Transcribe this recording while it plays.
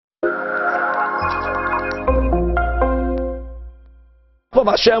of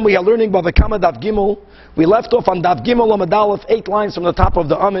Hashem, we are learning Bava Daf Gimel. We left off on Daf Gimel Amud Aleph, 8 lines from the top of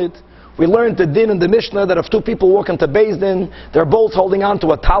the Amid. We learned the din in the Mishnah that if two people walk into Beis Din, they're both holding on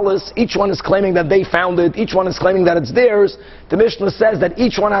to a talis. Each one is claiming that they found it. Each one is claiming that it's theirs. The Mishnah says that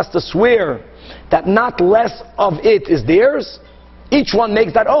each one has to swear that not less of it is theirs. Each one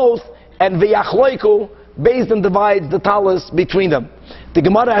makes that oath, and v'yachloiku, Beis Din divides the talis between them. The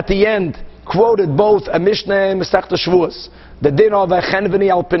Gemara at the end quoted both a Mishnah and Masechta Shavuos, the din of a chenveni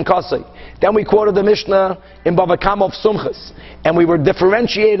al pinkasei. Then we quoted the Mishnah in Bava of Sumchas, and we were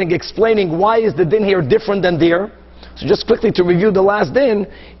differentiating, explaining why is the din here different than there. So just quickly to review the last din,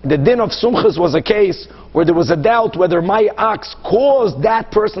 the din of Sumchas was a case where there was a doubt whether my ox caused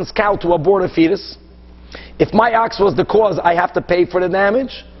that person's cow to abort a fetus. If my ox was the cause, I have to pay for the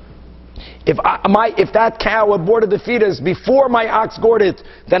damage. If that cow aborted the fetus before my ox gored it,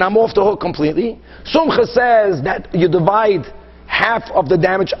 then I'm off the hook completely. Sumcha says that you divide half of the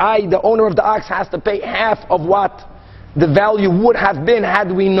damage. The owner of the ox, has to pay half of what the value would have been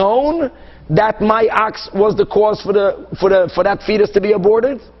had we known that my ox was the cause for that fetus to be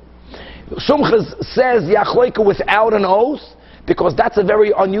aborted. Sumcha says yachloika without an oath, because that's a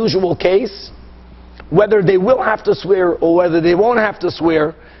very unusual case. Whether they will have to swear or whether they won't have to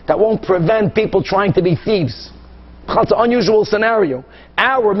swear, that won't prevent people trying to be thieves. It's an unusual scenario.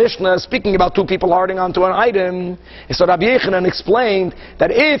 Our Mishnah, speaking about two people holding onto an item, so Rabbi Yochanan explained that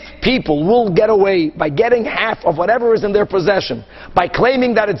if people will get away by getting half of whatever is in their possession, by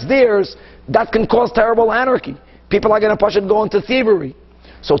claiming that it's theirs, that can cause terrible anarchy. People are going to push it, go into thievery.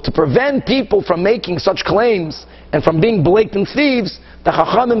 So to prevent people from making such claims and from being blatant thieves, the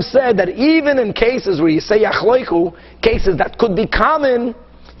Chachamim said that even in cases where you say yachloiku, cases that could be common,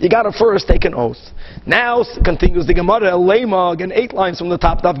 you got to first take an oath. Now, continues the Gemara, Lema, again 8 lines from the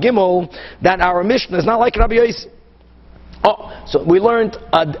top, Daf Gimel, that our Mishnah is not like Rabbi Yosi. So we learned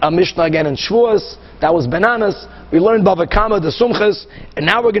a Mishnah again in Shavuos, that was bananas. We learned Bava Kama, the Sumchas, and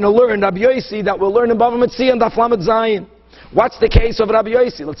now we're going to learn Rabbi Yosi that we'll learn in Bava Metzia and Daf Lamed Zayin. What's the case of Rabbi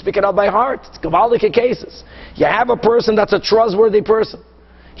Yosi? Let's pick it up by heart. It's Gavaldic cases. You have a person that's a trustworthy person.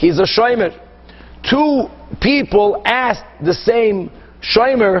 He's a shomer. 2 people asked the same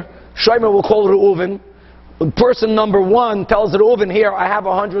shomer will call Reuven. Person number 1 tells Reuven, here, I have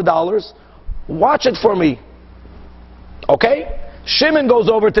 $100. Watch it for me. Okay? Shimon goes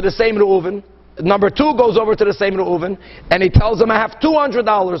over to the same Reuven. Number 2 goes over to the same Reuven, and he tells him, I have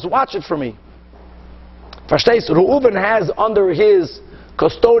 $200. Watch it for me. Verstehst? Reuven has under his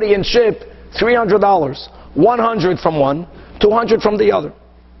custodianship $300. 100 from one, 200 from the other.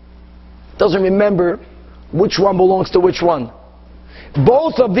 Doesn't remember which one belongs to which one.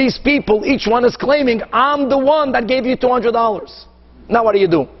 Both of these people, each one is claiming, I'm the one that gave you $200. Now what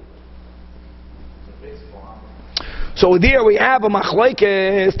do? So there we have a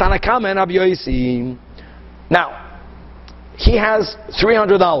machlekes Tanakama and Rabbi Yosi. Now, he has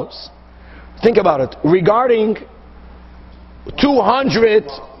 $300. Think about it. Regarding 200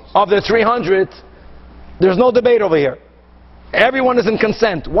 of the 300, there's no debate over here. Everyone is in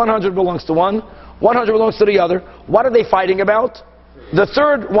consent. 100 belongs to one, 100 belongs to the other. What are they fighting about? The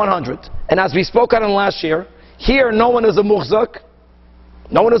third 100. And as we spoke on last year, here no one is a muhzak.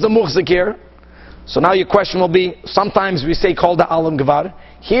 No one is a muhzak here. So now your question will be, sometimes we say kol da alam gvar.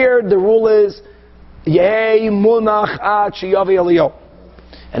 Here the rule is Yehei munach ad sheyavi eliyahu.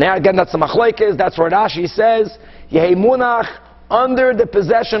 And again, that's the machlekes. That's where Rashi says Yehei munach, under the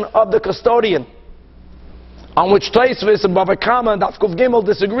possession of the custodian. On which Tosfos and Bava Kama and Daf of Gimel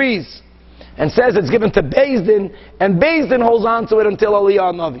disagrees and says it's given to Beis Din, and Beis Din holds on to it until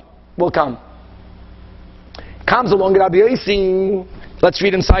Aliyah Navi will come. Comes along Rabbi Yosi. Let's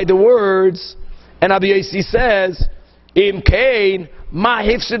read inside the words. And Rabbi Yosi says, Im Kain ma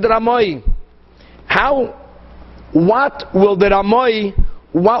hifsid Ramoi. What will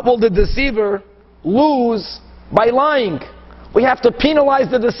the deceiver lose by lying? We have to penalize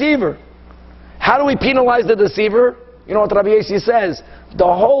the deceiver. How do we penalize the deceiver? You know what Rabbi Yosi says? The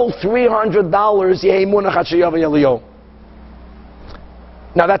whole $300 Yehei munach ad sheyavi eliyahu.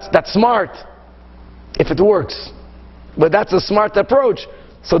 Now that's smart, if it works. But that's a smart approach.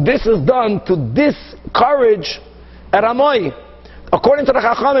 So this is done to discourage a Ramoi. According to the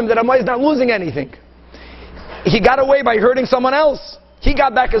Chachamim, the Ramoi is not losing anything. He got away by hurting someone else. He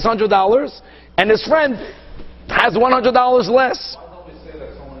got back his $100, and his friend has $100 less.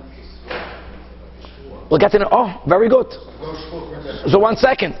 We'll get to know. Oh, very good. So 1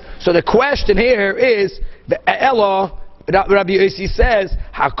 second. So the question here is, the Ella, Rabbi Yosi says,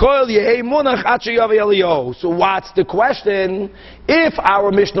 Hakol Yehei munach ad sheyavi eliyahu. So what's the question? If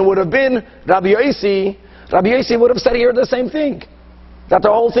our Mishnah would have been Rabbi Yosi would have said here the same thing. That the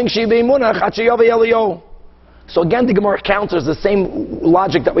whole thing should be munach at sheyavei eliyahu. So again, the Gemara counters the same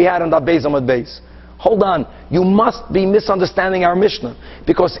logic that we had on that Beis Amud Beis. Hold on, you must be misunderstanding our Mishnah.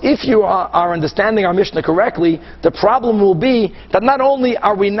 Because if you are understanding our Mishnah correctly, the problem will be that not only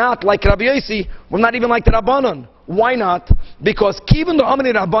are we not like Rabbi Yossi, we're not even like the Rabbanan. Why not? Because Kivin the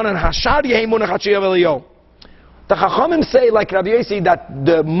Amini Rabbanan Hashar Yehi Munach Hachiyav Eliyahu. The Chachamim say, like Rabbi Yossi, that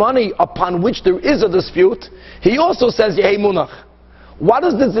the money upon which there is a dispute, he also says Yehi Munach. What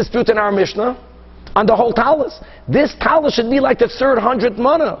is this dispute in our Mishnah? On the whole talus. This talus should be like the third 100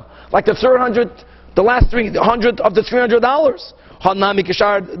 mana, like the third 100, the last 300 of the $300. Hanami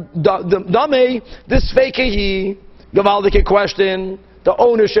Kishar Dame, this fake Gavaldike question, the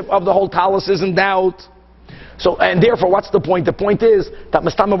ownership of the whole talus is in doubt. So, and therefore, what's the point? The point is that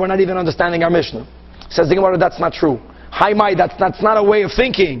Mastama, we're not even understanding our Mishnah. Says the Gemara, that's not true. Haimai, that's not a way of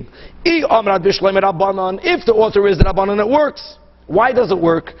thinking. If the author is the Rabbanan, it works. Why does it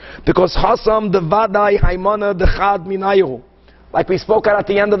work? Because Hasam the Vadai Haimana the Chad Minayu. Like we spoke at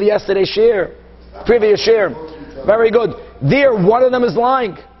the end of yesterday's share, previous share. Very good. There, one of them is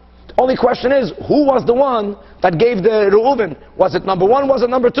lying. The only question is, who was the one that gave the Reuven? Was it number one? Was it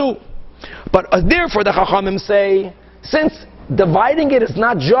number two? But therefore the Chachamim say, since dividing it is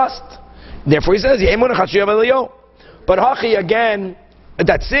not just, therefore he says, but Hachi again,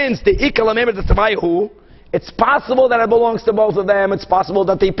 that since the Ikalamemer the Tavayahu, it's possible that it belongs to both of them. It's possible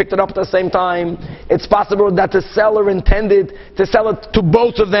that they picked it up at the same time. It's possible that the seller intended to sell it to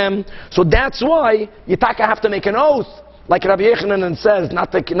both of them. So that's why Yitaka have to make an oath, like Rabbi Yechanan says,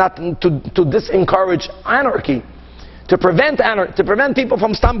 not to disencourage anarchy, to prevent people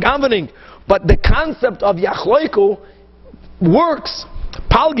from stam gambling. But the concept of Yachloiku works.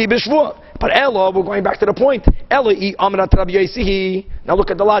 Palgi b'shvua. But Ella, we're going back to the point. Ella amrat Rabbi Yossi. Now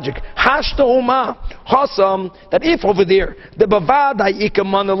look at the logic. Hashtahuma hasam, that if over there the bavadai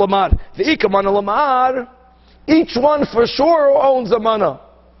ikamana lamar, the ikamana lamar, each one for sure owns a mana.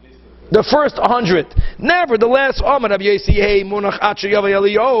 The first 100. Nevertheless, amrat Rabbi Yossi hey munach achayavay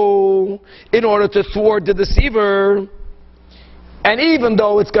eliyo, in order to thwart the deceiver, and even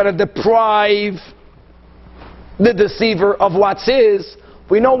though it's going to deprive the deceiver of what's his,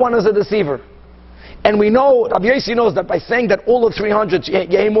 we know one is a deceiver. And we know, Rabbi Yossi knows that by saying that all the 300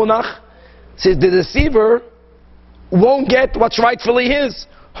 Yehi Munach, says the deceiver won't get what's rightfully his.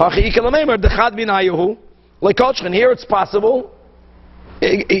 Here it's possible,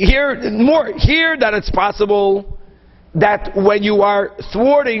 here that it's possible that when you are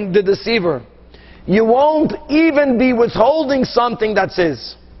thwarting the deceiver, you won't even be withholding something that's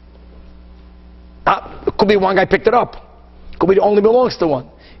his. It could be one guy picked it up. Could be it only belongs to one.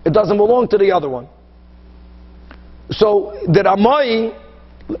 It doesn't belong to the other one. So the Ramai,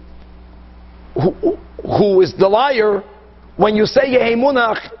 who is the liar, when you say Yehi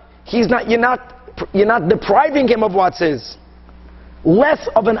Munach, you're not depriving him of what's his. Less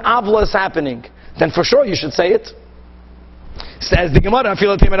of an avla is happening. Then for sure you should say it. Says the Gemara,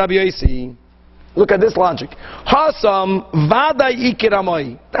 Rabbi Yossi. Look at this logic. Hasam vadai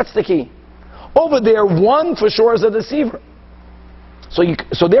ikiramai. That's the key. Over there, one for sure is a deceiver.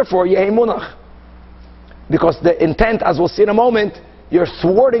 So therefore, Yehi Munach. Because the intent, as we'll see in a moment, you're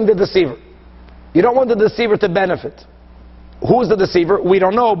thwarting the deceiver. You don't want the deceiver to benefit. Who's the deceiver? We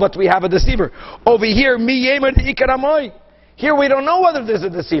don't know, but we have a deceiver. Over here, mi yemer ikaramai. Here we don't know whether there's a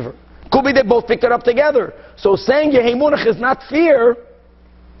deceiver. Could be they both picked it up together. So saying Yehi Munach is not fear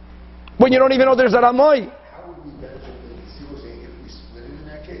when you don't even know there's a Ramai. How would we benefit the deceiver if we split it in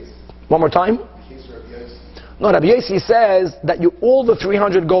that case? One more time. No, Rabbi Yossi says that all the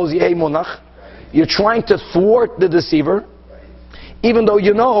 300 goes Yehi Munach. Right. You're trying to thwart the deceiver, right, even though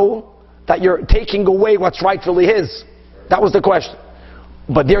you know that you're taking away what's rightfully his. Right. That was the question.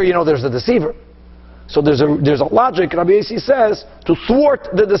 But there you know there's a deceiver. So there's a logic, Rabbi Yossi says, to thwart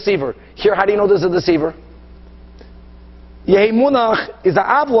the deceiver. Here, how do you know there's a deceiver? Yehi Munach is a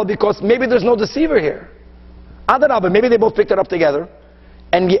avla because maybe there's no deceiver here. Adarabah, maybe they both picked it up together.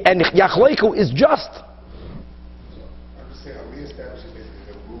 And Yachleiku is just.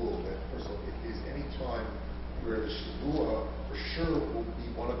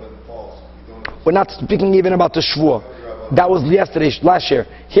 We're not speaking even about the Shvuah. That was last year.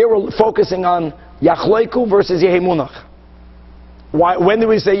 Here we're focusing on Yachleiku versus Yehi Munach. Why? When do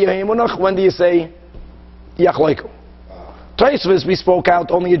we say Yehi Munach? When do you say Yachleiku? Taisvis, we spoke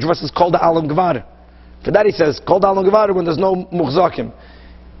out, only addresses Kol Da'alam Gvar. For that he says, Kol Da'alam Gvar when there's no Muchzakim.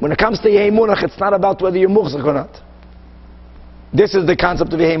 When it comes to Yehi Munach, it's not about whether you're Muchzak or not. This is the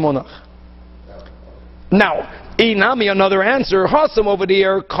concept of Yehi Munach. Now, Inami, another answer, Hasam over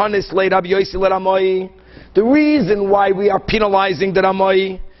there, Kanis le Rabbi Yossi le Ramai. The reason why we are penalizing the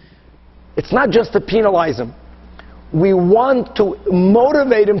Ramai, it's not just to penalize him. We want to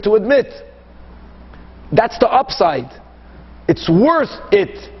motivate him to admit. That's the upside. It's worth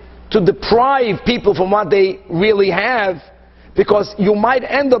it to deprive people from what they really have, because you might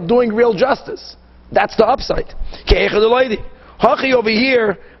end up doing real justice. That's the upside. Hachi over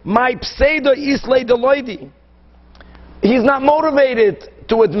here, my pseudo islay deloidi. He's not motivated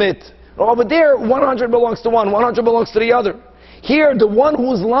to admit. Over there, 100 belongs to one, 100 belongs to the other. Here, the one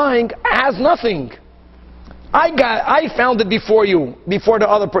who's lying has nothing. I found it before you, before the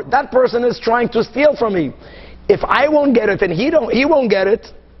other person. That person is trying to steal from me. If I won't get it and he won't get it,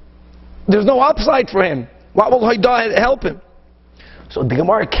 there's no upside for him. What will Haidah help him? So the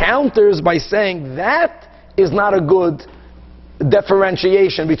Gemara counters by saying that is not a good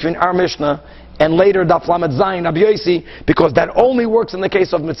differentiation between our Mishnah and later Daf Lamed Zayin Rabbi Yosi, because that only works in the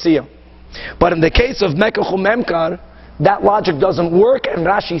case of Metzia. But in the case of Mekach Memkar, that logic doesn't work, and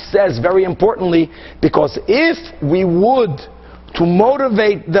Rashi says very importantly, because if we would to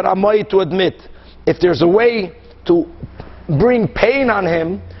motivate the Ramai to admit, if there's a way to bring pain on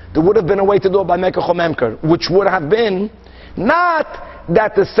him, there would have been a way to do it by Mekach Memkar, which would have been not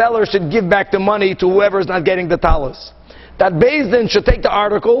that the seller should give back the money to whoever is not getting the talis. That Beis Din should take the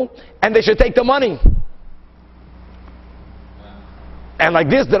article and they should take the money. And like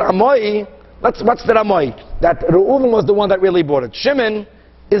this, the Ramai, what's the Ramai? That Reuven was the one that really bought it. Shimon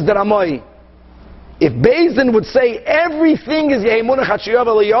is the Ramai. If Beis Din would say everything is Yehimunach Hachiyav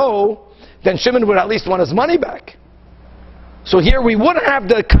Eliyahu, then Shimon would at least want his money back. So here we would have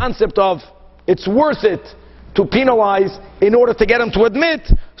the concept of it's worth it to penalize in order to get him to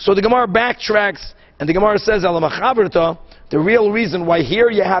admit. So the Gemara backtracks, and the Gemara says, the real reason why here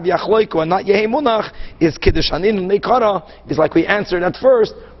you have Yachloiko and not Yehimunach is Kiddush Hanin and Neikara, is like we answered at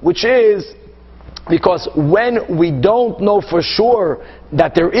first, which is because when we don't know for sure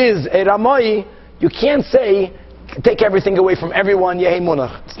that there is a Ramai, you can't say, take everything away from everyone,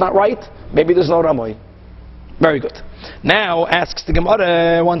 Yehimunach. It's not right. Maybe there's no Ramai. Very good. Now asks the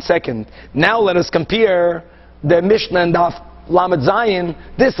Gemara, 1 second. Now let us compare the Mishnah and Daf Lamed Zayin,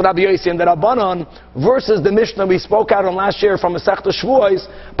 this Rabbi Yosi and the Rabbanon, versus the Mishnah we spoke out on last year from Masechta Shvuos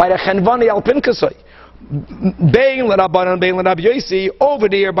by the Chenvani al Pinkasoi. Bein le Rabbanon, bein le Rabbi Yosi, over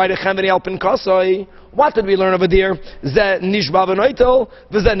there by the Chenvani al Pinkasoi. What did we learn over there? Ze nishba v'noitel,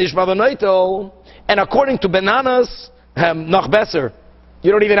 v'ze nishba v'noitel. And according to Bananas, noch besser.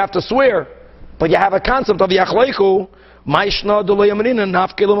 You don't even have to swear, but you have a concept of Yachleiku. Maishna do lo yamarina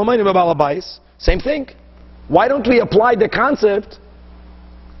nafkelu mamayim b'balabais. Same thing. Why don't we apply the concept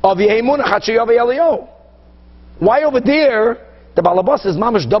of Yehimunach Hachiyav Eliyahu? Why over there the balabas is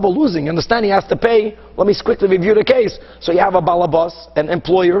mamash double losing? Understand, he has to pay. Let me quickly review the case. So you have a balabas, an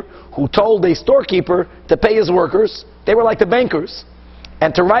employer, who told a storekeeper to pay his workers. They were like the bankers.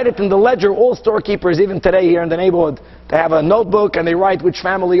 And to write it in the ledger, all storekeepers, even today here in the neighborhood, they have a notebook and they write which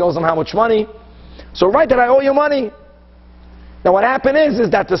family owes them how much money. So write that I owe you money. Now what happened is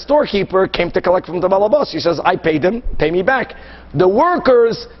that the storekeeper came to collect from the balabas. He says, I paid them, pay me back. The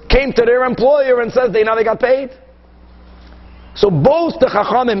workers came to their employer and says they got paid. So both the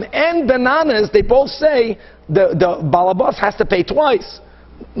Chachamim and Bananas, they both say the balabas has to pay twice.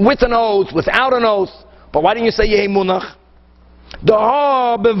 With an oath, without an oath. But why didn't you say Yehimunach? If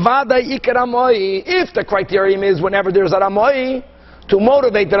the criterion is whenever there's a Ramai, to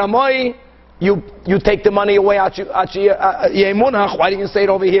motivate the Ramai, you take the money away at Yemunach. Why didn't you say it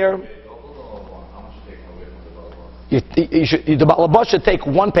over here? The Balabas should take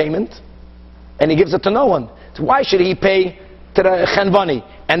one payment, and he gives it to no one. So why should he pay to the Chenvani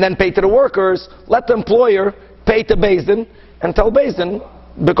and then pay to the workers? Let the employer pay to Beis Din and tell Beis Din,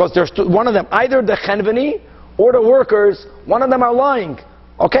 because there's one of them, either the Chenvani or the workers, one of them are lying.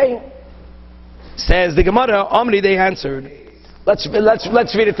 Okay? Says the Gemara, Omri, they answered. Let's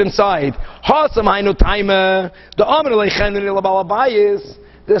read it inside.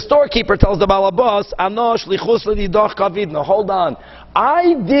 The storekeeper tells the balabas, hold on,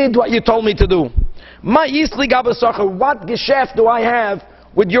 I did what you told me to do. What geschäft do I have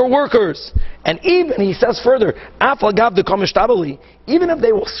with your workers? And even, he says further, even if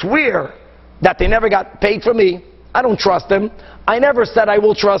they will swear that they never got paid from me, I don't trust them. I never said I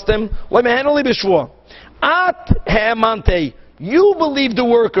will trust them. You believe the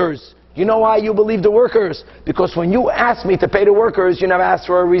workers. You know why you believe the workers? Because when you asked me to pay the workers, you never asked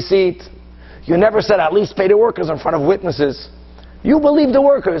for a receipt. You never said at least pay the workers in front of witnesses. You believe the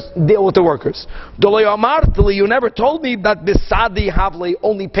workers, deal with the workers. You never told me that Bisadi Havli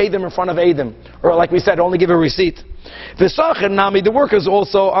only pay them in front of Adam. Or like we said, only give a receipt. V'sacher nami, the workers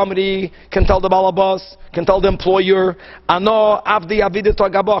also, Amri, can tell the balabas, can tell the employer, Ano avdi avidet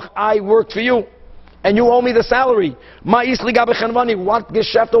agabach, I worked for you, and you owe me the salary. Ma isli gabechenvani, what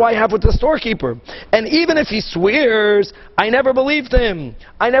geschäft do I have with the storekeeper? And even if he swears, I never believed him.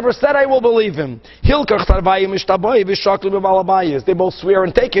 I never said I will believe him. Hilkach tarvayim ishtaboy v'shaklu b'balabayis. They both swear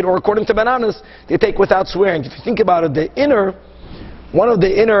and take it, or according to Bananas, they take without swearing. If you think about it, one of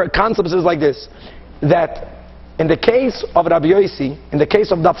the inner concepts is like this, that in the case of Rabbi Yossi, in the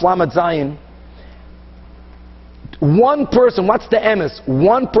case of Daf Lamed Zayin, one person, what's the emes?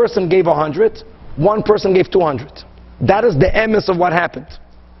 One person gave 100, one person gave 200. That is the emes of what happened.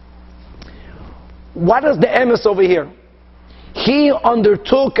 What is the emes over here? He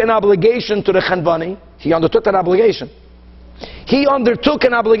undertook an obligation to the Chanvani. He undertook an obligation. He undertook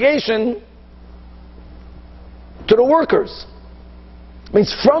an obligation to the workers.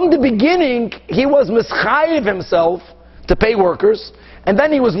 Means from the beginning, he was mischayiv himself to pay workers, and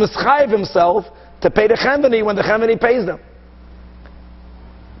then he was mischayiv himself to pay the Chanvani when the Chanvani pays them.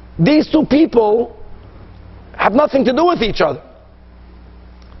 These two people have nothing to do with each other.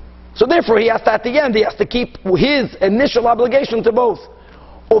 So therefore, he has to, at the end, he has to keep his initial obligation to both.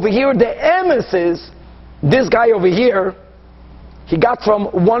 Over here, the emes is, this guy over here, he got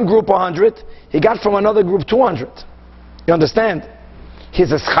from one group 100, he got from another group 200. You understand?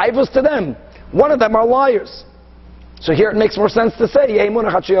 He's a chayvus to them. One of them are liars. So here it makes more sense to say,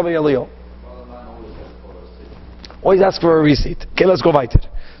 always ask for a receipt. Okay, let's go weiter.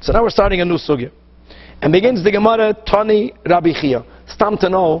 So now we're starting a new sugya. And begins the Gemara, Tani Rabbi Chia. It's time to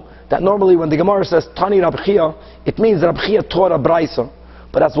know that normally when the Gemara says Tani Rabbi Chia, it means that Rabbi Chia taught a Braisa.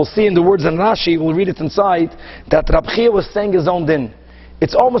 But as we'll see in the words in Rashi, we'll read it inside, that Rabbi Chia was saying his own din.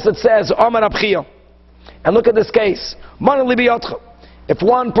 It's almost, it says, Amar Rabbi Chia. And look at this case. Mana li biyotcha. If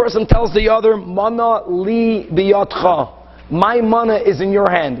one person tells the other, Mana li biyotcha, my mana is in your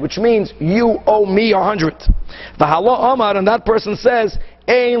hand, which means you owe me 100. V'hala Amar, and that person says,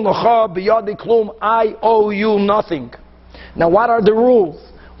 Ein locha biyadi klum, I owe you nothing. Now what are the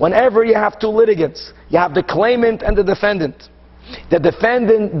rules? Whenever you have two litigants, you have the claimant and the defendant. The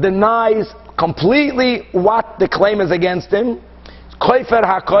defendant denies completely what the claim is against him. Koifer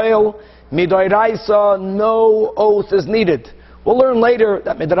hakoil, midoiraisa, no oath is needed. We'll learn later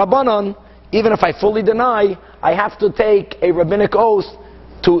that midrabanan, even if I fully deny, I have to take a rabbinic oath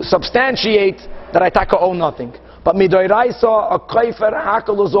to substantiate that I taka owe nothing. But midoiraisa, a koifer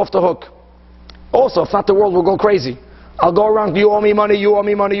hakel is off the hook. Also, if not, the world will go crazy. I'll go around, you owe me money, you owe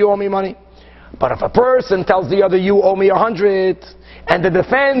me money, you owe me money. But if a person tells the other, you owe me 100, and the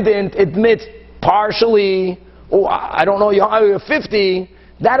defendant admits partially, oh, I don't know, you owe you 50,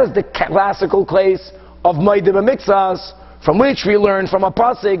 that is the classical case of Moide B'Mixas, from which we learned from a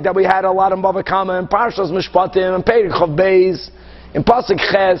pasuk that we had a lot in Bava Kama, in Parshas Mishpatim, in Perich of Beis, in Pasuk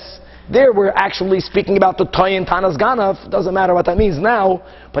Ches. There we're actually speaking about the Toyin Tanas Ganaf. Doesn't matter what that means now,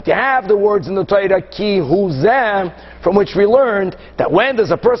 but you have the words in the Torah, Ki Hu Zeh, from which we learned that when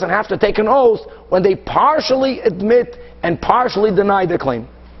does a person have to take an oath? When they partially admit and partially deny the claim.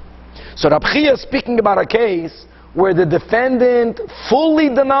 So Rabbi Chia is speaking about a case where the defendant fully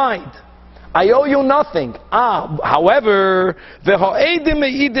denied, I owe you nothing. However, but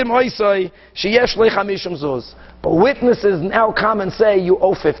witnesses now come and say you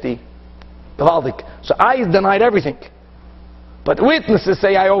owe 50. So I denied everything. But witnesses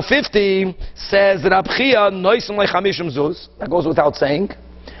say I owe 50, says Rabbi Chia, that goes without saying.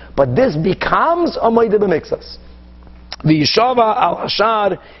 But this becomes a Moide B'Mixas. V'yishava al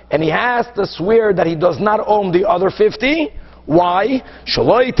hashar, and he has to swear that he does not owe the other 50. Why?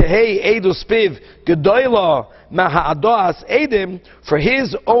 Shaloi tehei edus piv gedoyla maha'adoas edim, for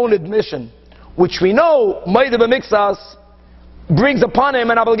his own admission, which we know Moide B'Mixas brings upon him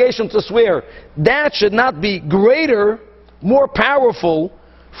an obligation to swear. That should not be greater, more powerful,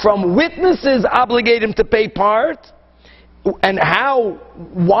 from witnesses obligate him to pay part. And how,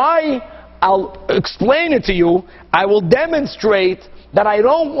 why? I'll explain it to you. I will demonstrate that I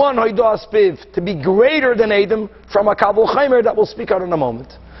don't want Hoidoas Piv to be greater than Adam from a Kal V'Chomer that we'll speak out in a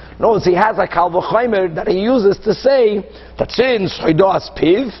moment. Notice he has a Kal V'Chomer that he uses to say that since Hoidoas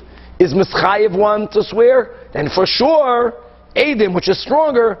Piv is Mischayev one to swear, then for sure Adam, which is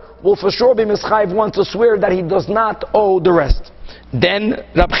stronger, will for sure be Mischayev one to swear that he does not owe the rest. Then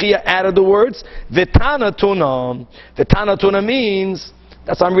Rabbi Chia added the words V'tana tuna. V'tana tuna means,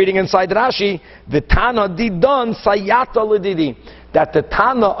 that's what I'm reading inside Rashi, V'tana didon sayata l'didi, that the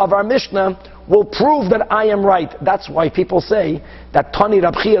Tana of our Mishnah will prove that I am right. That's why people say that Tani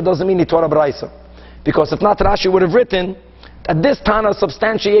Rabbi Chia doesn't mean he taught a Braisa. Because if not, Rashi would have written that this Tana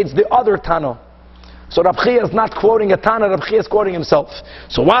substantiates the other Tana. So Rab Chia is not quoting a Tana, Rab Chia is quoting himself.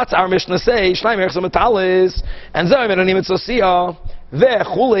 So what's our Mishnah say? Shnai merchsa metalis, and zeh merani mitzosiyah,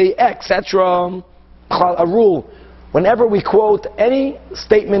 vechulei, etc. A rule. Whenever we quote any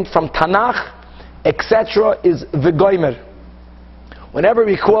statement from Tanakh, etc., is v'goymer. Whenever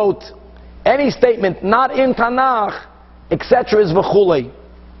we quote any statement not in Tanakh, etc., is v'chulei.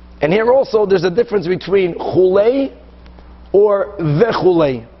 And here also there's a difference between chulei or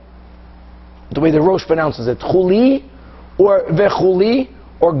vechulei. The way the Rosh pronounces it, chuli or vechuli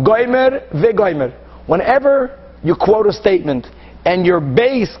or goymer vegoymer. Whenever you quote a statement and your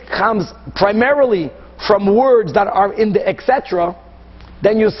base comes primarily from words that are in the etc.,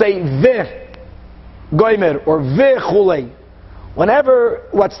 then you say vegoymer or vechulei. Whenever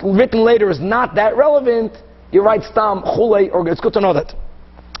what's written later is not that relevant, you write stam chulei, or it's good to know that.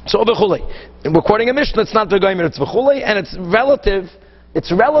 So vechulei. We're quoting a Mishnah, it's not vegoymer, it's vechulei, and it's relative. It's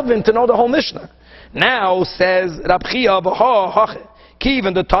relevant to know the whole Mishnah. Now says Rab Chia,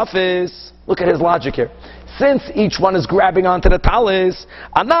 even the toughest. Look at his logic here. Since each one is grabbing onto the talis,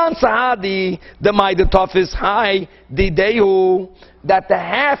 anan sahadi the toughest high the dehu, that the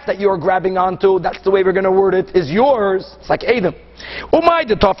half that you're grabbing onto, that's the way we're going to word it, is yours. It's like Adam. Umay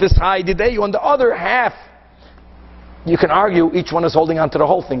the toughest high the dehu, and the other half. You can argue each one is holding on to the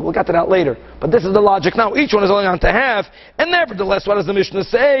whole thing. We'll get to that later. But this is the logic now. Each one is holding on to half. And nevertheless, what does the Mishnah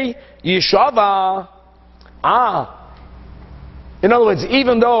say? Yeshava. In other words,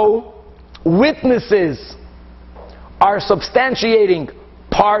 even though witnesses are substantiating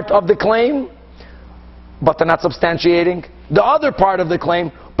part of the claim, but they're not substantiating the other part of the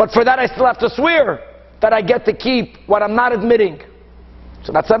claim, but for that I still have to swear that I get to keep what I'm not admitting.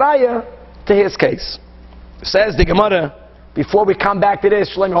 So that's a raya to his case. Says the Gemara, before we come back to this,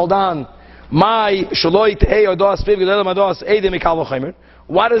 Shlomo, hold on.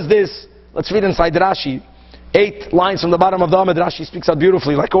 What is this? Let's read inside Rashi. 8 lines from the bottom of the Amid. Rashi speaks out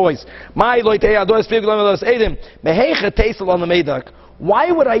beautifully, like always. Why would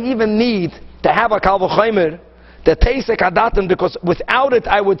I even need to have a Kal V'chomer, the Teisek Hadatim, because without it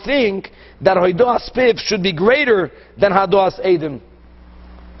I would think that Hoidoas Piv should be greater than Hadoas Edim.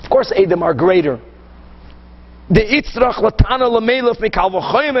 Of course Edim are greater. The itzrach latana lamelef mikal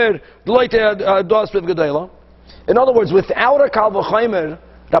v'chomer loite dos piv gedela. In other words, without a kal v'chomer,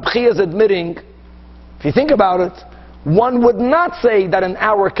 Rab Chia is admitting, if you think about it, one would not say that in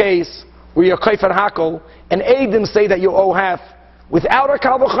our case where you're kaifer hakol and Eidim say that you owe half. Without a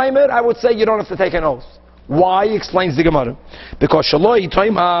kal v'chomer, I would say you don't have to take an oath. Why? Explains the Gemara. Because shaloi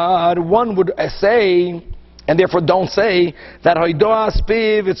toimar, one would say, and therefore don't say that hoidoas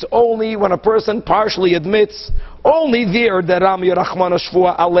piv, it's only when a person partially admits, only there that Ram Yerachman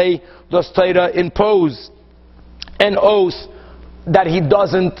Shvua Alei does Torah impose an oath that he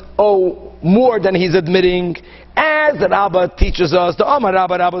doesn't owe more than he's admitting. As the Rabbah teaches us, the Amar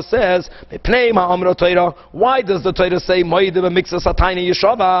Rabbah says, why does the Torah say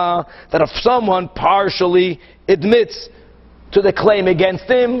that if someone partially admits to the claim against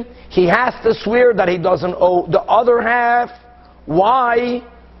him, he has to swear that he doesn't owe the other half? Why?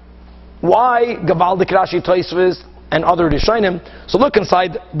 Gavaldik Rashi Tosfos and other Rishonim. So look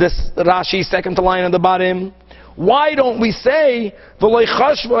inside this Rashi, second line on the bottom. Why don't we say V'loi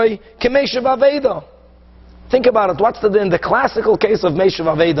chashvoi k'meishav aveda? Think about it. What's the classical case of meishav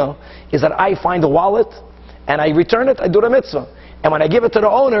aveda is that I find a wallet and I return it. I do the mitzvah, and when I give it to the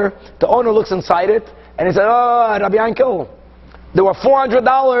owner looks inside it and he said, "Oh, Rabbi Yankel, there were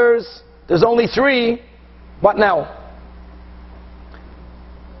 $400. There's only $3. What now?"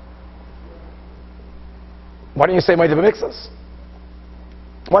 Why don't you say Ma'adim Mixas?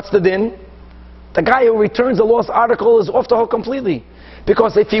 What's the din? The guy who returns a lost article is off the hook completely.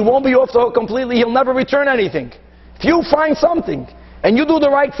 Because if he won't be off the hook completely, he'll never return anything. If you find something, and you do the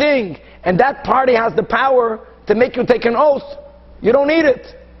right thing, and that party has the power to make you take an oath, you don't need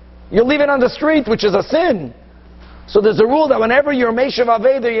it. You leave it on the street, which is a sin. So there's a rule that whenever you're Meishav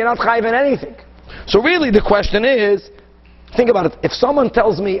Aveda, you're not chayiv in anything. So really the question is, think about it. If someone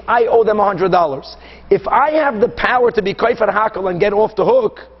tells me I owe them $100, if I have the power to be kaifer hakol and get off the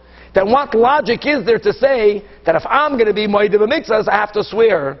hook, then what logic is there to say that if I'm going to be Moed B'Mitzvahs, I have to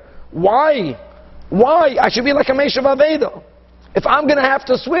swear? Why? Why? I should be like a Meishav Aveda. If I'm going to have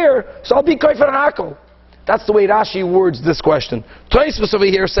to swear, so I'll be kaifer hakol. That's the way Rashi words this question. Tosfos over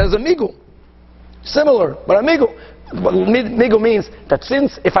here says amigu. Similar, but amigu. Migu means that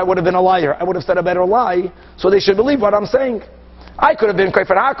since if I would have been a liar, I would have said a better lie, so they should believe what I'm saying. I could have been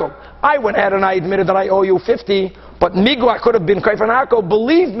kaifer hakol. I went ahead and I admitted that I owe you 50, but migu I could have been kaifer hakol.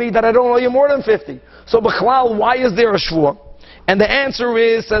 Believe me that I don't owe you more than 50. So b'chlal, why is there a shvua? And the answer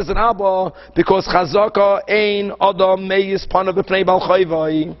is, says an Abba, because chazaka ein adam meis panav b'pnei bal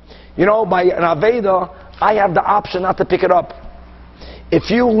chayvai. You know, by an Aveda, I have the option not to pick it up.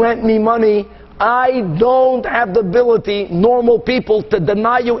 If you lent me money, I don't have the ability, normal people, to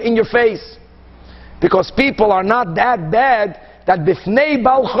deny you in your face. Because people are not that bad that b'fnei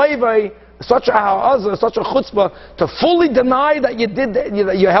bal chayvai, such a ha'azah, such a chutzpah, to fully deny that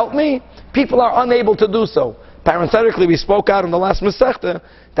you helped me, people are unable to do so. Parenthetically, we spoke out in the last Masechta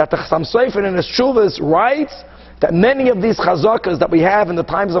that the Chassam Sofer in his Shuvas writes that many of these chazakas that we have in the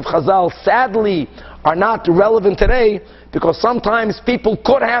times of Chazal sadly are not relevant today because sometimes people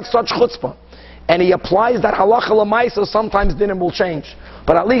could have such chutzpah. And he applies that halacha l'maisa, sometimes dinim will change.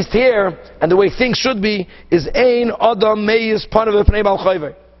 But at least here, and the way things should be, is ein adam meis panav b'pnei bal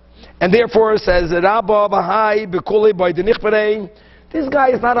chayvei. And therefore it says, Rabba v'hai b'kulei by the nichberei. This guy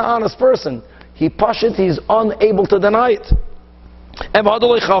is not an honest person. He pashit, he's unable to deny it. Turning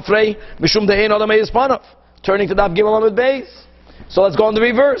to Daf Gimel Amud Beis. So let's go on the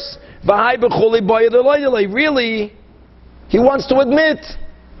reverse. Really, he wants to admit.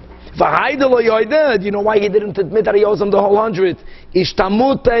 You know why he didn't admit that he owes him the whole 100? He's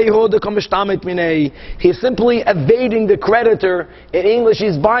simply evading the creditor. In English,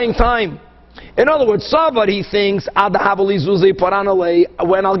 he's buying time. In other words, Savar, he thinks, when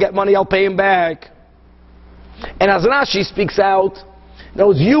I'll get money, I'll pay him back. And as Rashi speaks out,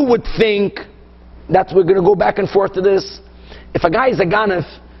 knows you would think that we're going to go back and forth to this. If a guy is a ganef,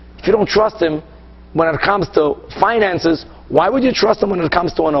 if you don't trust him when it comes to finances, why would you trust him when it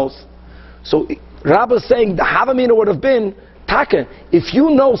comes to an oath? So Rabbi is saying the Havamina would have been, Taka, if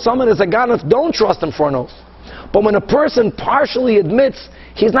you know someone is a ganef, don't trust him for an oath. But when a person partially admits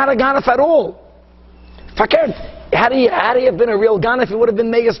he's not a ganef at all, Fakir, had he have been a real ganef, he would have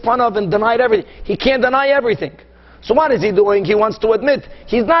been Megas Panav and denied everything. He can't deny everything. So what is he doing? He wants to admit.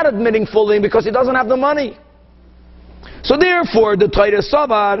 He's not admitting fully because he doesn't have the money. So therefore, the Torah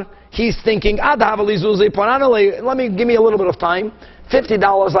Savar, he's thinking, let me give me a little bit of time.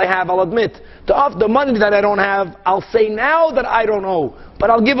 $50 I have, I'll admit. The money that I don't have, I'll say now that I don't know, but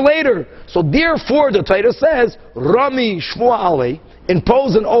I'll give later. So therefore, the Torah says, Rami Shvua Ale,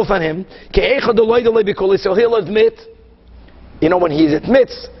 impose an oath on him, so he'll admit. You know, when he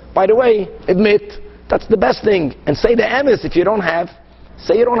admits, by the way, admit, that's the best thing. And say the emes, if you don't have,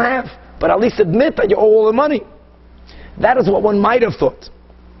 say you don't have. But at least admit that you owe all the money. That is what one might have thought.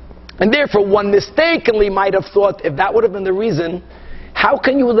 And therefore, one mistakenly might have thought, if that would have been the reason, how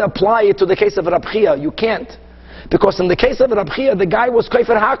can you apply it to the case of Rab Chia? You can't. Because in the case of Rab Chia, the guy was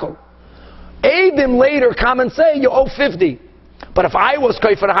Kaifer Hakel. Eidim later come and say, you owe 50. But if I was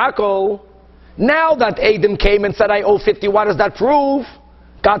Kaifer Hakel, now that Eidim came and said I owe 50, what does that prove?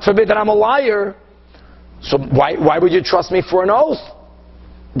 God forbid that I'm a liar. So why would you trust me for an oath?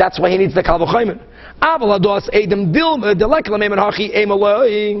 That's why he needs the Kal V'chomer.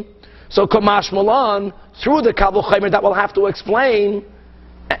 So Kamash Malan, through the Kal V'chomer, that will have to explain,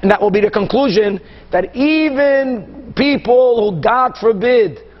 and that will be the conclusion, that even people who, God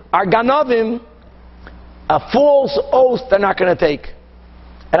forbid, are Ganavim, a false oath they're not going to take.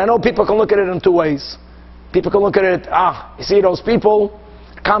 And I know people can look at it in two ways. People can look at it, you see those people,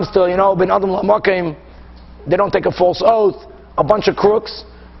 it comes to, bin Adam Lamakim, they don't take a false oath, a bunch of crooks.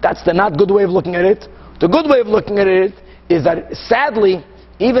 That's the not good way of looking at it. The good way of looking at it is that, sadly,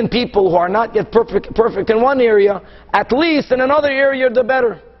 even people who are not yet perfect in one area, at least in another area they're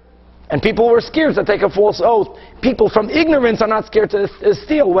better. And people were scared to take a false oath. People from ignorance are not scared to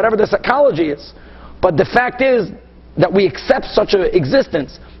steal, whatever the psychology is. But the fact is that we accept such an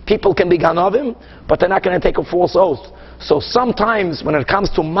existence. People can be ganavim, but they're not going to take a false oath. So sometimes when it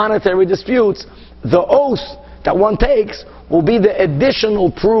comes to monetary disputes, the oath that one takes will be the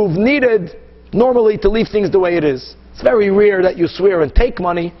additional proof needed normally to leave things the way it is. It's very rare that you swear and take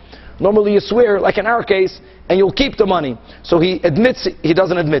money. Normally you swear, like in our case, and you'll keep the money. So he admits, he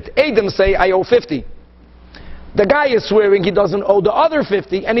doesn't admit. Eidim say, I owe 50. The guy is swearing he doesn't owe the other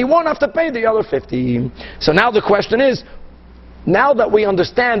 50, and he won't have to pay the other 50. So now the question is, now that we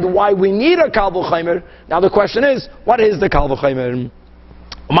understand why we need a Kal V'chomer, now the question is, what is the Kal V'chomer?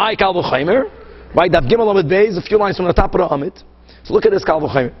 My Kal V'chomer, by Daf Gimel Amud Beis, a few lines from the top of the Amid. So look at this Kal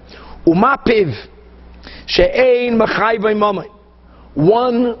V'chomer. Uma piv she'ein machayvei mamay.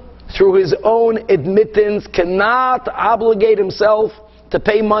 One, through his own admittance, cannot obligate himself to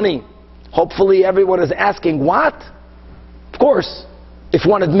pay money. Hopefully everyone is asking, what? Of course, if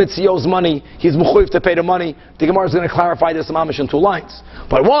one admits he owes money, he's mechuyev to pay the money. The Gemara is going to clarify this mamish in two lines.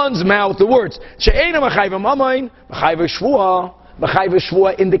 But one's mouth, the words, she'ein machayvei mamay, machayvei shvua, Mechayve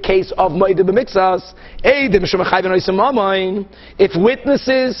Shvua in the case of Moide B'Mixas. Eidim Shemechayve Noisem Mamain. If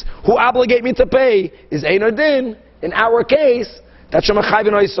witnesses who obligate me to pay is Ein Din, in our case, that Shemechayve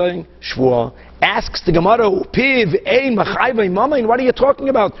Noisem Shvua. Asks the Gemara, Piv Ein Mechayve Mamain. What are you talking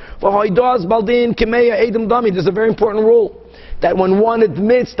about? V'hoidoz Baldin Kimeya Eidim Dami. There's a very important rule. That when one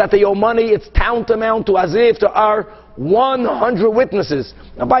admits that they owe money, it's tantamount to as if there are 100 witnesses.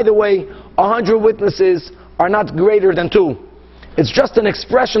 Now, by the way, 100 witnesses are not greater than 2. It's just an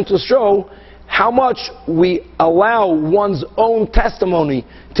expression to show how much we allow one's own testimony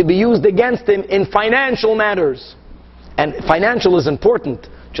to be used against him in financial matters. And financial is important.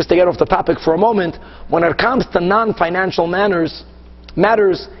 Just to get off the topic for a moment, when it comes to non-financial matters,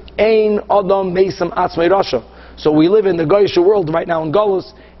 ein adam meisam atzmei rasha. So we live in the Goyish world right now in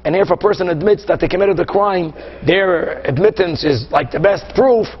Golus, and if a person admits that they committed the crime, their admittance is like the best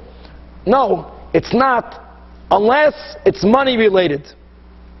proof. No, it's not, unless it's money related.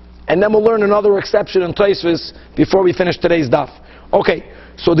 And then we'll learn another exception in Tosfos before we finish today's daf. Okay,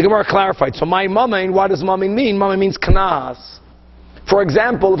 so the Gemara clarified. So my mamain, what does mamain mean? Mamain means knas. For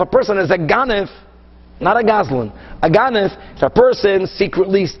example, if a person is a ganef, not a gazlan, a ganef, if a person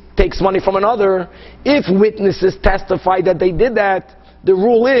secretly takes money from another, if witnesses testify that they did that, the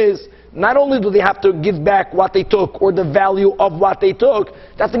rule is, not only do they have to give back what they took, or the value of what they took,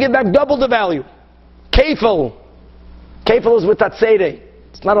 they have to give back double the value. Kefil. Kefil is with tatzede.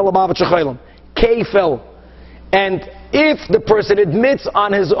 It's not a labavat shechaylam. Kefil. And if the person admits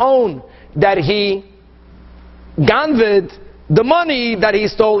on his own that he ganvid, the money that he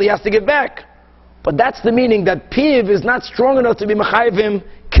stole, he has to give back. But that's the meaning that piv is not strong enough to be mechayvim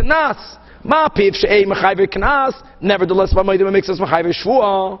knas. Ma piv she'ei mechayvim knas. Nevertheless, b'moedim makes us mechayvim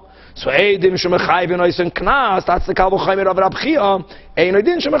shvua. So eidim shemechayvim oisen knas. That's the kal v'chaymer of Rab Chia. Ein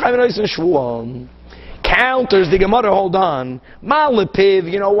oidin shemechayvim oisen shvua. Counters the Gemara. Hold on. Ma lepiv.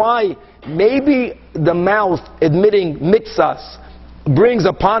 You know why? Maybe the mouth admitting mitzvahs brings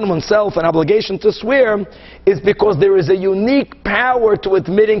upon oneself an obligation to swear is because there is a unique power to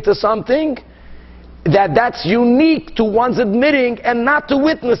admitting to something that's unique to one's admitting and not to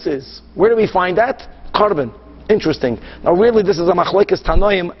witnesses. Where do we find that? Carbon. Interesting. Now really this is a machlekes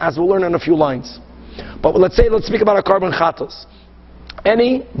tanoim, as we'll learn in a few lines. But let's speak about a carbon chatos.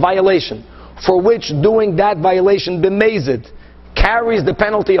 Any violation for which doing that violation b'mezid carries the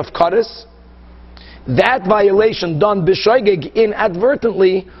penalty of kares, that violation done b'shoigeg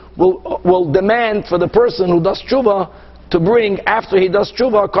inadvertently will demand for the person who does tshuva to bring, after he does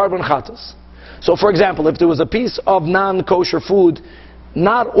tshuva, a carbon chatos. So for example, if there was a piece of non-kosher food,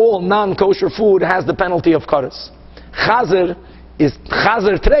 not all non-kosher food has the penalty of kares. Chazer is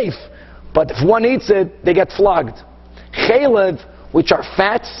chazer treif, but if one eats it, they get flogged. Chalev, which are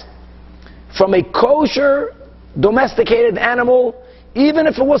fats, from a kosher domesticated animal, even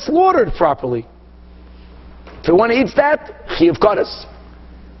if it was slaughtered properly, if one eats that, chiyuv kares.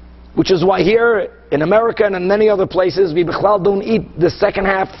 Which is why here in America and in many other places, we bichlal don't eat the second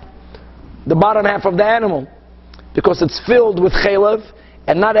half, the bottom half of the animal, because it's filled with chalev,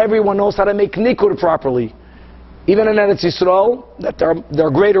 and not everyone knows how to make nikur properly. Even in Eretz Yisrael, that they're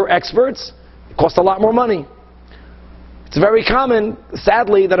greater experts, it costs a lot more money. It's very common,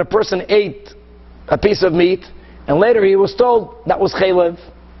 sadly, that a person ate a piece of meat, and later he was told that was chalev,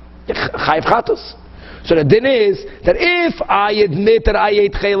 chayiv chatos. So the din is that if I admit that I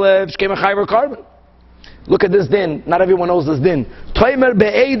ate chalev, shkem a chayiv carbon. Look at this din. Not everyone knows this din. Toimer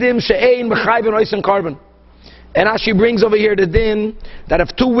be'edim she'ein mechayv oisen carbon. And Ashi brings over here the din that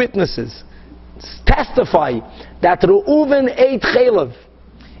if two witnesses testify that Reuven ate chalev,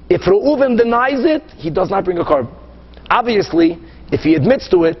 if Reuven denies it, he does not bring a carbon. Obviously, if he admits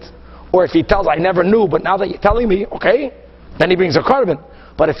to it, or if he tells, I never knew, but now that you're telling me, okay, then he brings a carbon.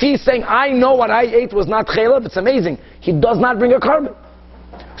 But if he's saying, I know what I ate was not chalev, it's amazing, he does not bring a carbon.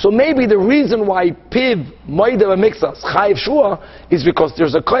 So maybe the reason why piv, moide v'mixas, chayiv shua, is because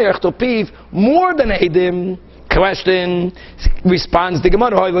there's a koyach to piv more than edim. Question, responds the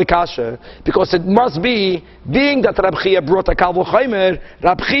Gemara, because it must be, being that Rab Chia brought a kal v'chaymer,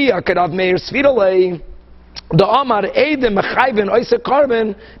 Rab Chia could have Meir Sviralei, the Amar Eidem Mechayven Oise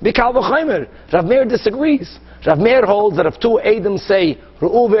Carbon B'Kal V'Chaymer. Rav Meir disagrees. Rav Meir holds that if two Eidem say,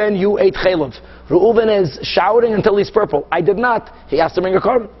 Reuven, you ate chalev, Reuven is shouting until he's purple. I did not. He has to bring a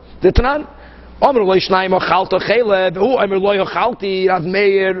carbon. The Tanan. Amar Lo Yishnayim Ochalto Chalev. Amar Lo Yochalti. Rav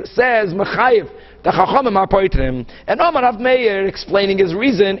Meir says Mechayev. The Chachamim are poitrim. And Amar Rav Meir explaining his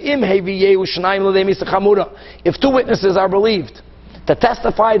reason. Im Heviyehu Shnayim L'Dei Misa Chamura. If two witnesses are believed to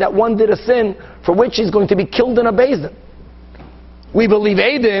testify that one did a sin for which he's going to be killed in a Bezdin, we believe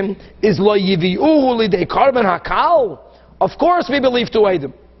Eidim is Lo Yivi'uhu L'Dei Karban Hakal. Of course we believe two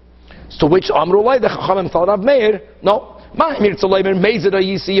Eidim. To which Amrullah, the Chachamim told Rav Meir, no.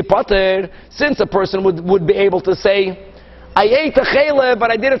 Since a person would be able to say, I ate a chaylev,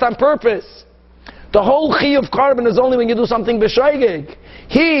 but I did it on purpose. The whole chi of carbon is only when you do something b'shoigeg.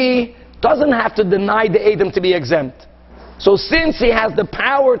 He doesn't have to deny the Eidim to be exempt. So since he has the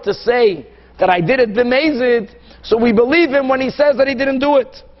power to say that I did it b'mezid, so we believe him when he says that he didn't do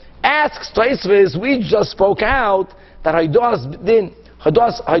it. Asks Tosfos, we just spoke out that Haidoas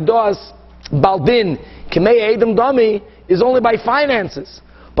Baldin Kemei Eidim Dami is only by finances.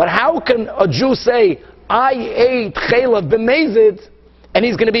 But how can a Jew say, I ate chaylev b'mezid, and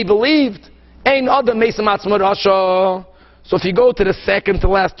he's going to be believed? Ein adam meisem atzmo rasha. So if you go to the second to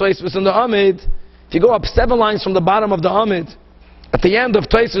last Tosfos in the Amid, if you go up 7 lines from the bottom of the Amid, at the end of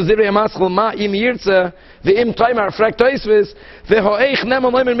Tosfos Divrei Maschil Ma im Yirtze ve'im Taimar Frag Tosfos ve'ho'eich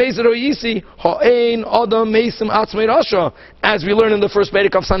neman leimer mezer oyisi ho'ein adam meisem atzmo rasha, as we learn in the first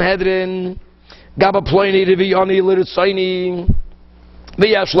Perek of Sanhedrin. Gaba ploini reviyani liritzaini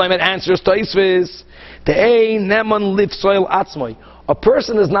v'yashleim, it answers Tosfos. Te'ein neman lifsoil atzmoi. A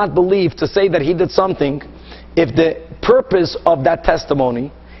person is not believed to say that he did something if the purpose of that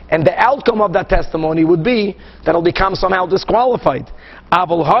testimony and the outcome of that testimony would be that he'll become somehow disqualified.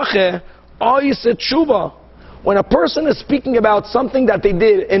 Aval hache oise tshuva. When a person is speaking about something that they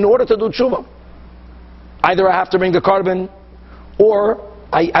did in order to do tshuva, either I have to bring the carbon, or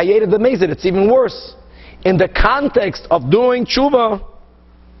I ate the mezid. It's even worse. In the context of doing tshuva,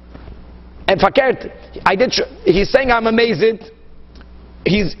 and fakert, he's saying I'm a mezid,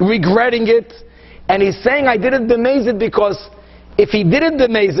 he's regretting it, and he's saying I did it b'mezid because if he did it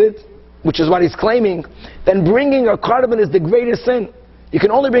b'mezid, which is what he's claiming, then bringing a carbon is the greatest sin. You can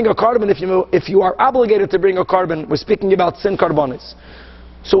only bring a carbon if you are obligated to bring a carbon. We're speaking about sin carbonis.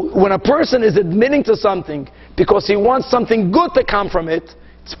 So when a person is admitting to something because he wants something good to come from it,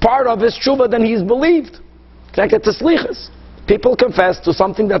 it's part of his tshuva, then he's believed. Like it's a slichus. People confess to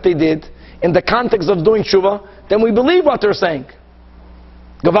something that they did in the context of doing tshuva, then we believe what they're saying.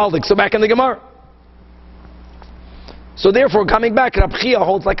 Gavaldik. So back in the Gemara. So therefore, coming back, Rab Chia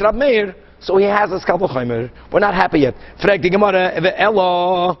holds like Rab Meir, so he has a skalvochaimer. We're not happy yet. Frag the Gemara,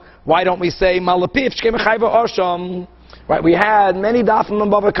 Elo, why don't we say Malapif shkem chayva Asham? Right, we had many dafim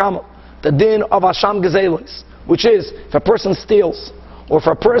and Bava Kama. The din of Asham Gezelis, which is if a person steals, or if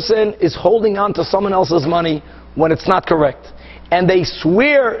a person is holding on to someone else's money when it's not correct, and they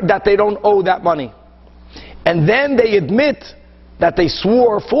swear that they don't owe that money, and then they admit that they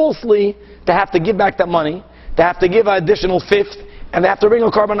swore falsely to have to give back that money, they have to give an additional fifth, and they have to bring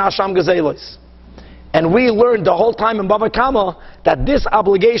a carbon Asham Gezelis. And we learned the whole time in Bava Kama that this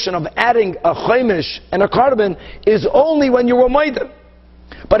obligation of adding a chaimish and a carbon is only when you were meidim.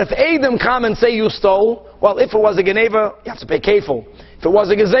 But if Eidim come and say you stole, well, if it was a Geneva, you have to pay kefil. If it was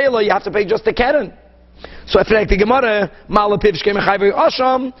a Gezela, you have to pay just the keren. So if the Gemara, Malapiv shkem chayvei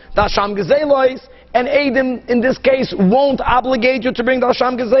Asham, the Asham Gezelois, and Eidim in this case won't obligate you to bring the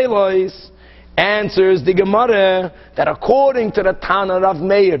Asham Gezelois. Answers the Gemara that according to the Tana of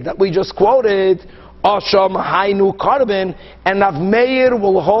Meir that we just quoted, Asham Hainu Karben, and Rav Meir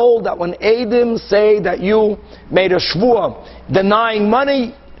will hold that when Eidim say that you made a shvuah denying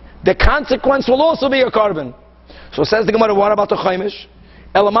money, the consequence will also be a carbon. So says the Gemara, what about the chaimish?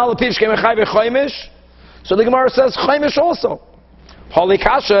 Elamal piv shkem chayve chaimish. So the Gemara says chaimish also. Holy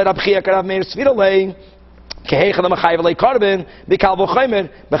kasha Rab Chia Rav Meir sviralei kehechad mechayv le carbon bikal v'chaimer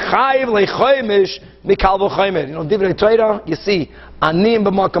bechayv le chaimish bikal v'chaimer. You know, divrei Torah, you see anim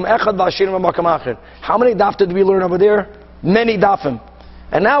b'makam echad v'ashirim b'makam acher. How many daf did we learn over there? Many dafim.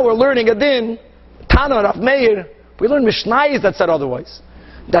 And now we're learning a din, Tana Rav Meir. We learned Mishnayos that said otherwise.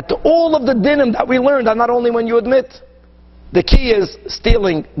 That all of the dinim that we learned are not only when you admit. The key is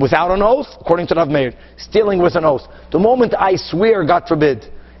stealing without an oath, according to Rav Meir. Stealing with an oath. The moment I swear, God forbid,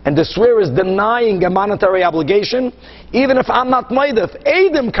 and the swear is denying a monetary obligation, even if I'm not meidef,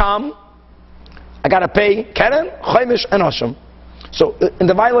 Eidim come, I got to pay Keren, Chaimish, and Asham. So in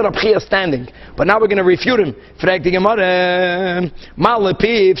the violet of Chia standing, but now we're going to refute him. Frag the Gemara,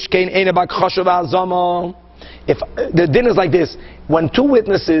 Malapiv shkein enebak chashav azama. If the din is like this, when two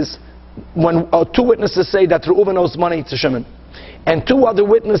witnesses say that Reuven owes money to Shimon, and two other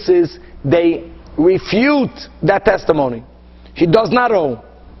witnesses they refute that testimony, he does not owe.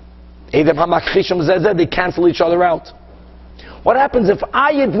 They cancel each other out. What happens if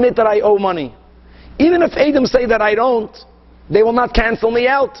I admit that I owe money? Even if Edom say that I don't, they will not cancel me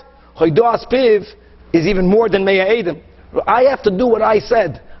out. Hoidoas piv is even more than Meya Edom. I have to do what I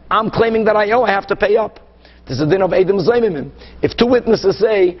said. I'm claiming that I owe, I have to pay up. This is the din of Edom Zaymimim. If two witnesses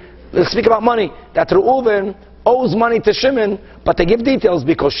say, let's speak about money, that Reuven owes money to Shimon, but they give details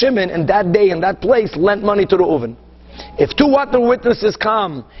because Shimon in that day and that place lent money to Reuven. If two other witnesses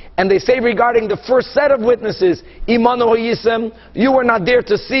come and they say regarding the first set of witnesses, Imanu Yisem, you were not there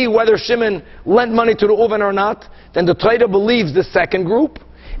to see whether Shimon lent money to Reuven or not, then the Torah believes the second group,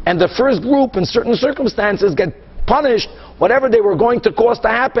 and the first group in certain circumstances get punished. Whatever they were going to cause to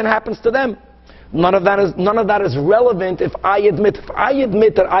happen happens to them. None of that is relevant if I admit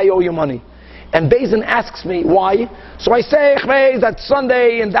that I owe you money. And Bezin asks me why. So I say, that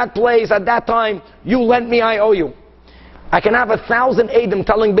Sunday in that place at that time you lent me, I owe you. I can have 1,000 Eidim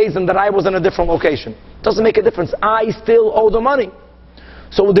telling Bezin that I was in a different location. Doesn't make a difference. I still owe the money.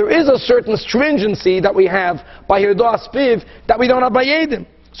 So there is a certain stringency that we have by Hirdoah Spiv that we don't have by Eidim.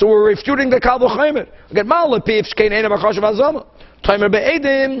 So we're refuting the Kal V'Chomer. Get Ma'al Piv Shkein Eina B'Choshev Azama. Tomer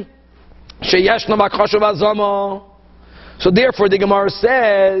Be'edim Sheyeshna B'Choshev Azama. So therefore the Gemara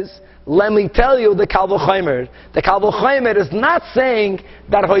says, let me tell you the Kal V'Chomer. The Kal V'Chomer is not saying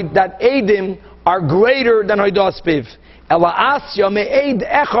that Eidim are greater than Hirdoah Spiv. Ela Asya Me'ed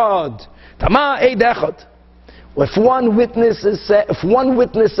Echad. Tama Eid Echad. If one witness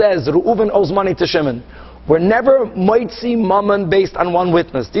says Reuven owes money to Shimon, we're never moitzi mammon based on one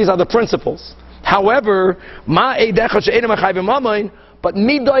witness. These are the principles. However, but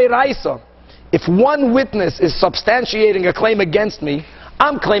midoi raisa, if one witness is substantiating a claim against me,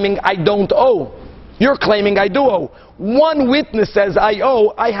 I'm claiming I don't owe. You're claiming I do owe. One witness says I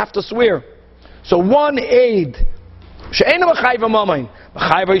owe, I have to swear. So one aid, the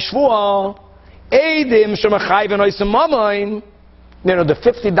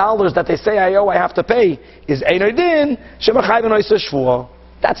 $50 that they say I owe, I have to pay, is Einoidin, Shemachai B'Noisa Shvua.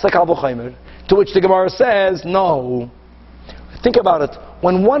 That's the Kal V'Chomer. To which the Gemara says, no. Think about it.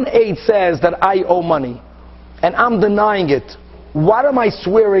 When one aid says that I owe money, and I'm denying it, what am I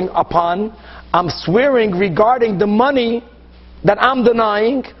swearing upon? I'm swearing regarding the money that I'm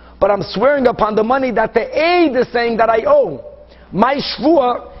denying, but I'm swearing upon the money that the aid is saying that I owe. My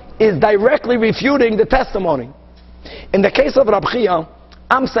Shvua is directly refuting the testimony. In the case of Rabbi Chia,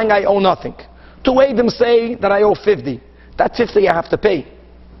 I'm saying I owe nothing. Two Eidim say that I owe 50. That 50 I have to pay.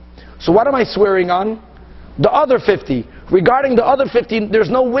 So what am I swearing on? The other 50. Regarding the other 50, there's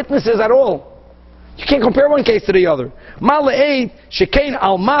no witnesses at all. You can't compare one case to the other.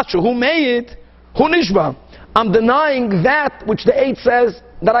 I'm denying that which the Eid says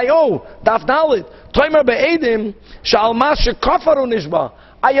that I owe. Daf Dalit.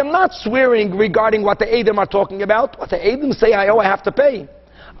 I am not swearing regarding what the Eidim are talking about. What the Eidim say I owe, I have to pay.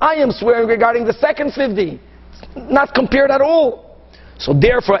 I am swearing regarding the second 50. Not compared at all. So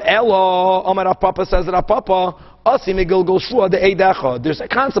therefore, Elo, Omer Papa says that Papa, Asim Gilgul Shvua the Eidacha. There's a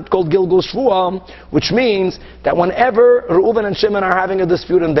concept called Gilgul Shvua, which means that whenever Reuven and Shimon are having a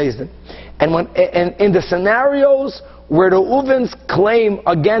dispute in Beis Din, and in the scenarios where the Reuven's claim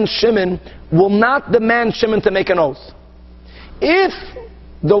against Shimon will not demand Shimon to make an oath. If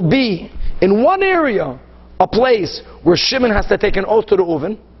there'll be in one area a place where Shimon has to take an oath to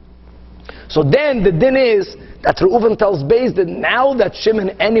Reuven, so then the din is that Reuven tells Beis Din, now that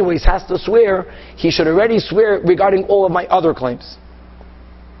Shimon anyways has to swear, he should already swear regarding all of my other claims.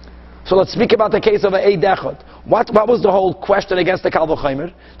 So let's speak about the case of an Eid Echad. What was the whole question against the Kal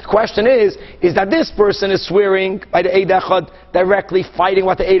V'Chomer? The question is that this person is swearing by the Eid Echad directly fighting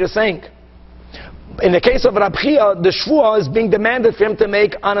what the Eid is saying. In the case of Rabbi Chia, the Shvua is being demanded for him to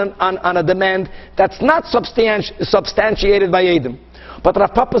make on a demand that's not substantiated by Eidim. But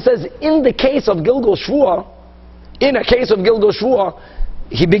Rav Papa says, in the case of Gilgul Shvua,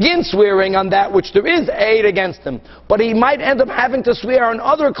 he begins swearing on that which there is aid against him. But he might end up having to swear on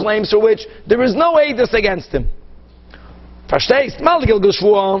other claims for which there is no aid against him. Verstehst? Mal Gilgul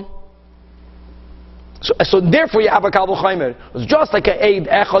Shvua. So therefore you have a Kal V'Chomer. It's just like an Eid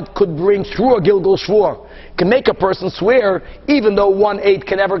Echad could bring through a Gilgul Shvua, can make a person swear even though one Eid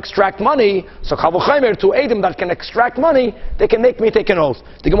can never extract money. So Kal V'Chomer, two Eidim that can extract money, they can make me take an oath.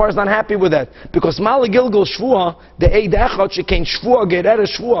 The Gemara is not happy with that. Because Mal Gilgul Shvua, the Eid Echad, Shekain Shvua, Gerere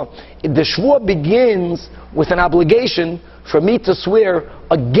Shvua. The Shvua begins with an obligation for me to swear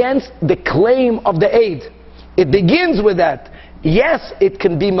against the claim of the Eid. It begins with that. Yes, it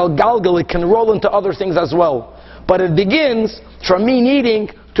can be Melgalgal, it can roll into other things as well. But it begins from me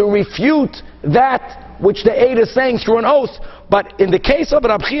needing to refute that which the Eid is saying through an oath. But in the case of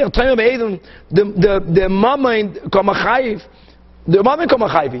Rabbi Chia, the Mamin Komachayiv,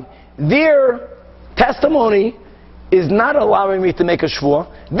 their testimony is not allowing me to make a shvua.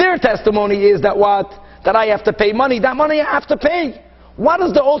 Their testimony is that that I have to pay money. That money I have to pay. What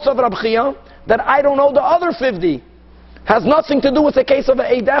is the oath of Rabbi Chia? That I don't know the other 50. has nothing to do with the case of an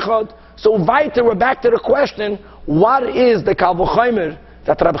Eid Echad. So weiter, we're back to the question, what is the Kal V'chomer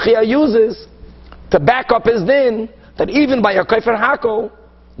that Rabbi Chia uses to back up his din, that even by a Kaifer Hako,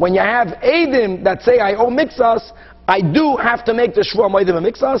 when you have Eidim that say, I owe Mixas, I do have to make the Shvuah Moedim and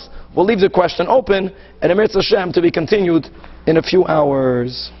Mixas. We'll leave the question open, and Metzia Hashem to be continued in a few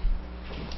hours.